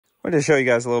wanted to show you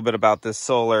guys a little bit about this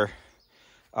solar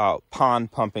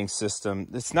pond pumping system.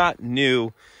 It's not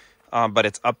new, but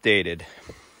it's updated.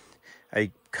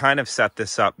 I kind of set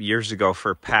this up years ago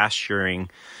for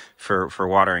pasturing, for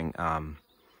watering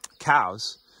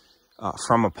cows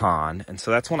from a pond. And so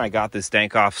that's when I got this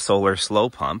Dankoff Solar Slow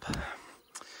pump.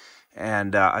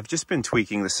 And I've just been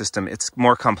tweaking the system. It's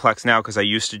more complex now because I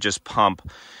used to just pump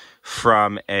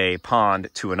from a pond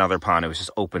to another pond. It was just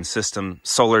open system,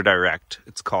 solar direct.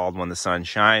 It's called when the sun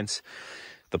shines.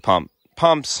 The pump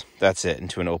pumps, that's it,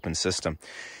 into an open system.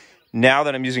 Now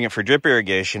that I'm using it for drip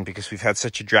irrigation, because we've had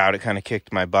such a drought, it kind of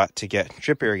kicked my butt to get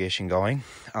drip irrigation going.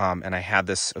 And I had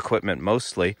this equipment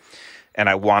mostly, and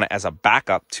I want it as a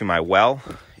backup to my well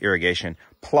irrigation.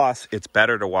 Plus, it's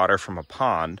better to water from a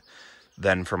pond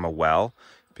than from a well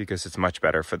because it's much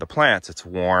better for the plants. It's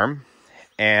warm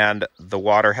and the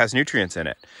water has nutrients in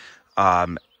it.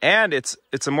 And it's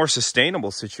a more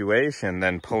sustainable situation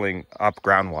than pulling up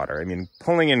groundwater. I mean,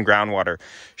 pulling in groundwater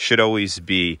should always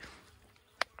be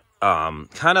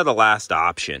kind of the last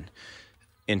option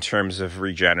in terms of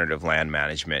regenerative land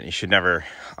management. You should never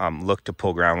look to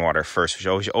pull groundwater first.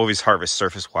 You should always harvest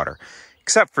surface water,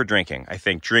 except for drinking. I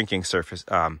think drinking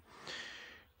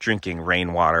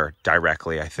rainwater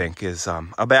directly, I think, is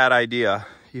a bad idea,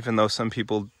 even though some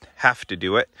people have to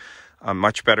do it.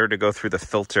 Much better to go through the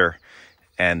filter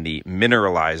and the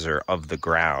mineralizer of the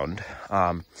ground.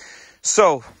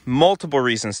 So multiple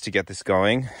reasons to get this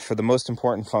going. For the most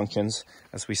important functions,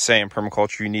 as we say in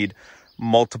permaculture, you need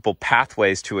multiple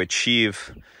pathways to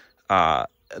achieve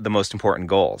the most important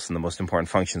goals and the most important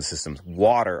function systems.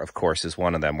 Water, of course, is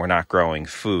one of them. We're not growing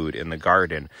food in the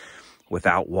garden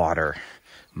without water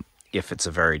if it's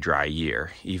a very dry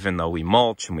year. Even though we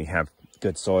mulch and we have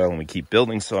good soil and we keep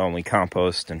building soil and we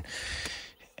compost and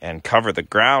cover the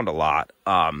ground a lot,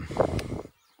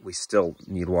 we still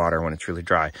need water when it's really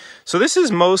dry. So this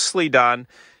is mostly done.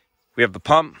 We have the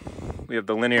pump, we have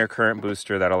the linear current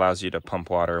booster that allows you to pump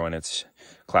water when it's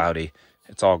cloudy.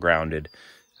 It's all grounded.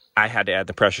 I had to add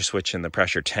the pressure switch, and the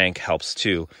pressure tank helps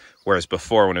too. Whereas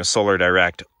before, when it was solar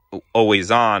direct,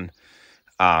 always on,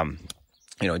 it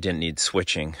didn't need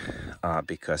switching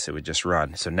because it would just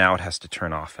run. So now it has to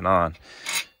turn off and on.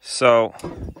 So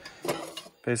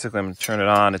basically, I'm going to turn it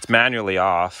on. It's manually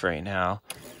off right now.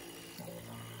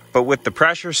 But with the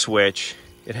pressure switch,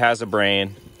 it has a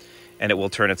brain, and it will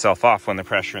turn itself off when the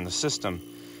pressure in the system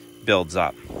builds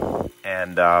up.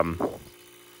 And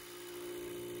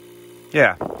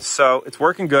yeah, so it's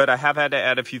working good. I have had to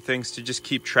add a few things to just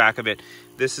keep track of it.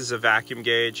 This is a vacuum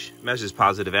gauge, measures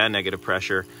positive and negative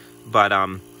pressure, but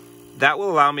that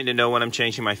will allow me to know when I'm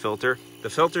changing my filter. The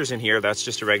filter's in here. That's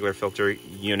just a regular filter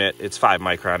unit. It's 5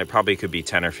 micron. It probably could be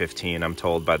 10 or 15, I'm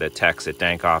told by the techs at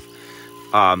Dankoff.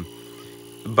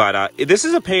 But this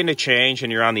is a pain to change,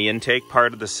 and you're on the intake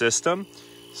part of the system.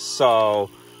 So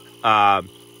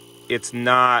it's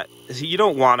not, you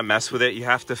don't want to mess with it. You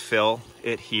have to fill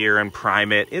it here and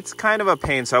prime it. It's kind of a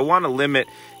pain. So I want to limit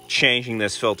changing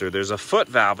this filter. There's a foot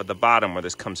valve at the bottom where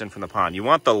this comes in from the pond. You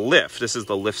want the lift. This is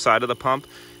the lift side of the pump.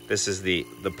 This is the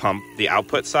pump, the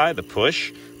output side, the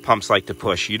push. Pumps like to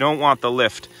push. You don't want the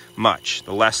lift much.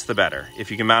 The less, the better. If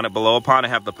you can mount it below a pond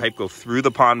and have the pipe go through the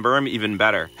pond berm, even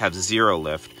better. Have 0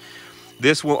 lift.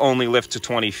 This will only lift to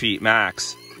 20 feet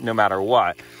max, no matter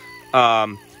what.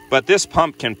 But this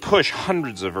pump can push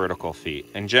hundreds of vertical feet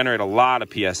and generate a lot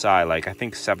of PSI, like I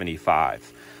think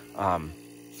 75.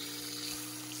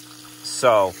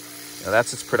 So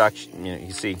that's its production.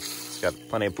 You see, it's got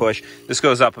plenty of push. This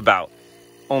goes up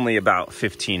only about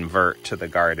 15 vert to the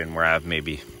garden, where I have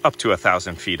maybe up to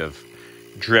 1,000 feet of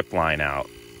drip line out.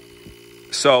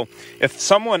 So if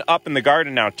someone up in the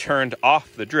garden now turned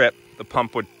off the drip, the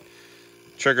pump would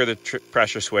trigger the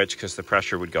pressure switch because the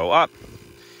pressure would go up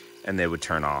and they would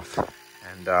turn off.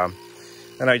 And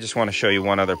then I just want to show you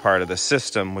one other part of the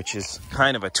system, which is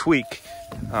kind of a tweak,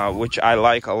 which I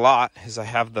like a lot, is I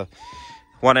have the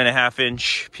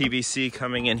 1.5-inch PVC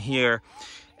coming in here.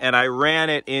 And I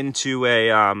ran it into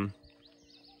there's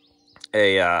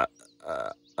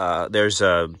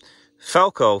a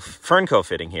Fernco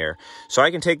fitting here. So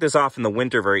I can take this off in the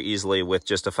winter very easily with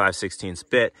just a 5/16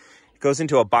 bit. It goes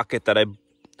into a bucket that I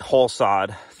hole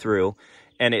sawed through,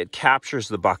 and it captures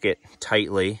the bucket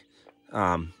tightly.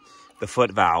 The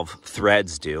foot valve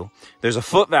threads do. There's a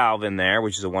foot valve in there,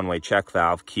 which is a one-way check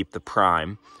valve, keep the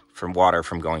prime from water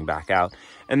from going back out.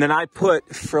 And then I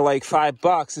put, for like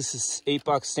 $5, this is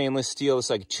 $8 stainless steel. It's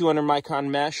like 200 micron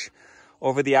mesh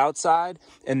over the outside.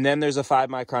 And then there's a 5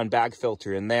 micron bag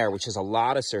filter in there, which has a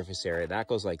lot of surface area. That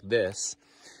goes like this.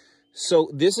 So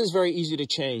this is very easy to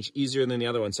change, easier than the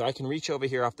other one. So I can reach over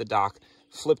here off the dock,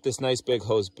 flip this nice big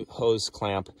hose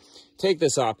clamp, take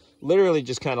this off, literally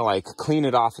just kind of like clean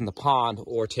it off in the pond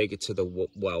or take it to the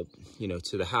well, you know,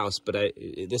 to the house, but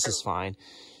this is fine.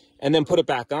 And then put it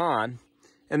back on,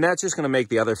 and that's just going to make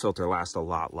the other filter last a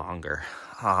lot longer.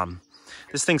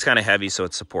 This thing's kind of heavy, so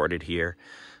it's supported here.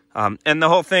 And the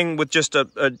whole thing with just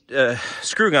a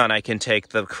screw gun, I can take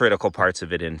the critical parts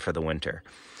of it in for the winter.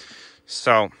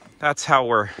 So that's how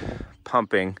we're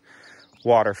pumping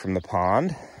water from the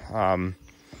pond.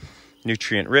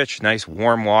 Nutrient rich, nice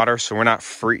warm water, so we're not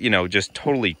just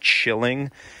totally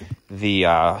chilling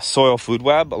the soil food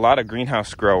web. A lot of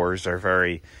greenhouse growers are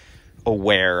very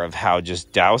aware of how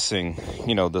just dousing,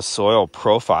 the soil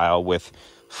profile with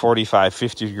 45,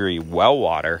 50 degree well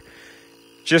water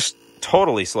just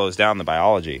totally slows down the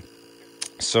biology.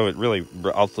 So it really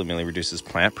ultimately reduces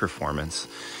plant performance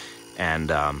and,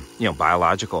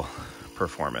 biological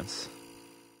performance.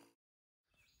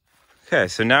 Okay,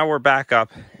 so now we're back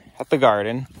up at the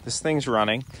garden. This thing's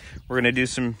running. We're going to do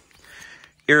some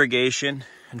irrigation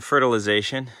and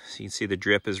fertilization. So you can see the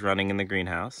drip is running in the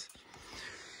greenhouse.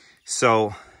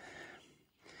 So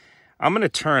I'm going to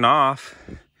turn off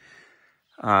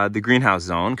the greenhouse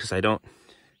zone because I don't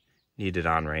need it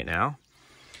on right now.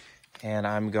 And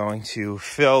I'm going to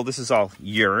fill, this is all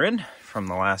urine from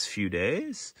the last few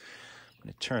days. I'm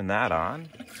going to turn that on.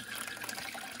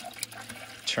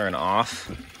 Turn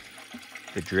off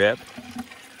the drip.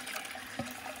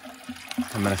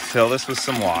 I'm going to fill this with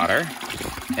some water.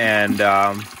 And,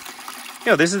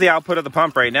 this is the output of the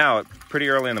pump right now. Pretty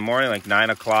early in the morning, like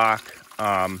 9 o'clock.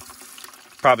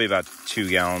 Probably about 2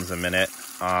 gallons a minute.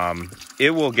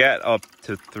 It will get up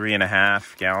to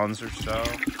 3.5 gallons or so.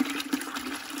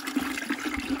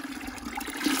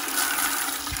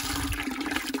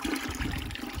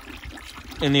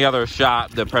 In the other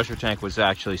shot, the pressure tank was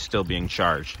actually still being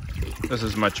charged. This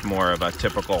is much more of a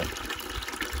typical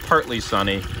partly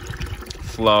sunny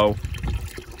flow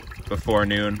before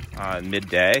noon,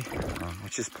 midday,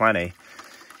 which is plenty.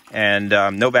 And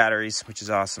no batteries, which is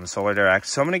awesome, solar direct.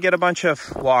 So I'm gonna get a bunch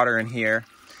of water in here,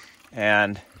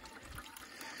 and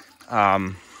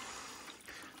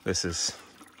this is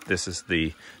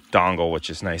the dongle, which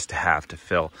is nice to have to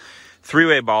fill.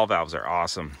 3-way ball valves are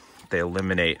awesome. They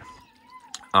eliminate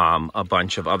a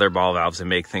bunch of other ball valves and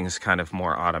make things kind of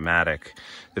more automatic.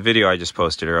 The video I just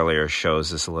posted earlier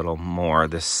shows this a little more,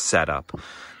 this setup,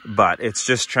 but it's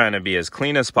just trying to be as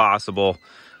clean as possible.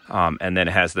 And then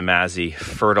it has the Mazzy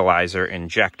fertilizer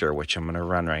injector, which I'm going to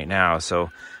run right now. So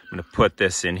I'm going to put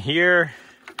this in here,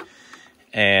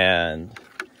 and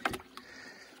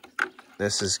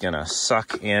this is going to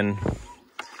suck in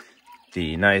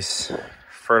the nice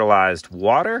fertilized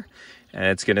water, and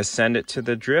it's going to send it to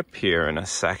the drip here in a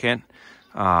second.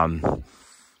 I'm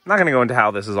not going to go into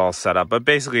how this is all set up, but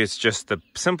basically it's just the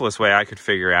simplest way I could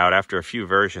figure out after a few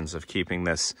versions of keeping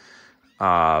this,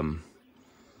 of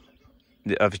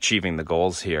achieving the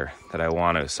goals here that I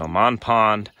want to. So I'm on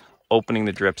pond, opening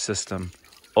the drip system,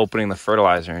 opening the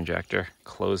fertilizer injector,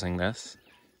 closing this.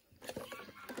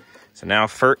 So now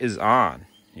fert is on.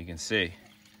 You can see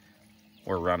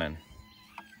we're running.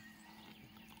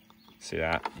 See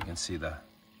that? You can see the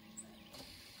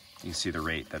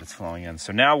rate that it's flowing in.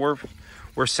 So now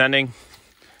we're sending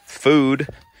food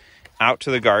out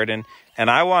to the garden, and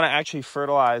I want to actually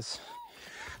fertilize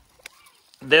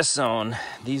this zone,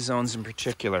 these zones in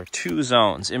particular, 2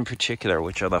 zones in particular,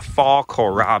 which are the fall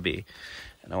kohlrabi.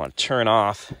 And I want to turn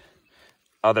off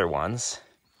other ones.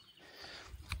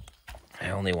 I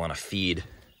only want to feed,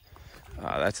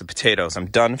 that's the potatoes. I'm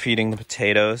done feeding the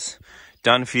potatoes,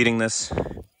 done feeding this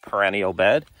perennial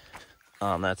bed.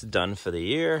 That's done for the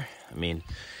year. I mean,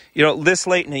 this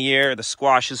late in the year, the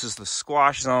squash, this is the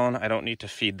squash zone. I don't need to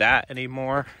feed that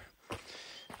anymore.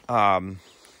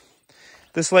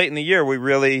 This late in the year, we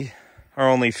really are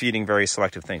only feeding very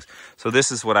selective things. So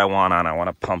this is what I want on. I want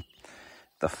to pump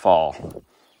the fall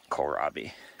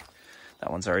kohlrabi.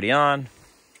 That one's already on.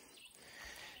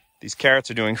 These carrots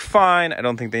are doing fine. I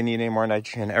don't think they need any more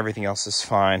nitrogen. Everything else is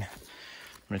fine.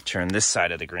 I'm going to turn this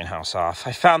side of the greenhouse off.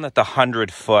 I found that the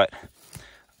 100-foot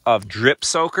of drip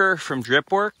soaker from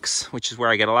Dripworks, which is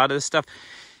where I get a lot of this stuff,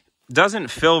 doesn't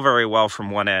fill very well from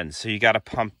one end. So you got to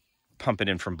pump it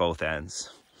in from both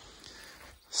ends.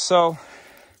 So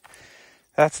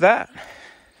that's that.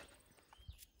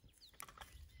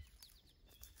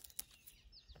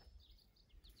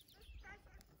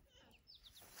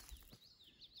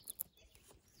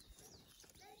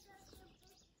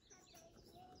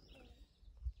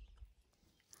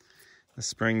 The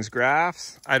Springs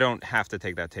grafts, I don't have to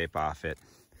take that tape off. It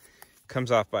comes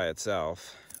off by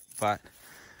itself, but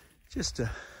just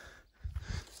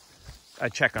I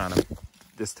check on them.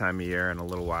 this time of year and a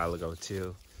little while ago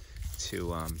too,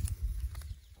 to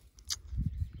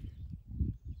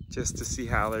just to see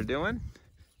how they're doing,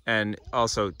 and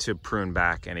also to prune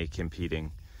back any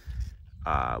competing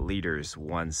leaders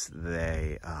once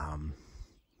they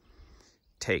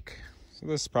take. So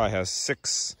this probably has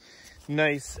 6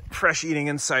 nice fresh eating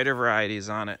and cider varieties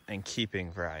on it, and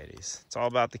keeping varieties. It's all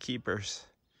about the keepers.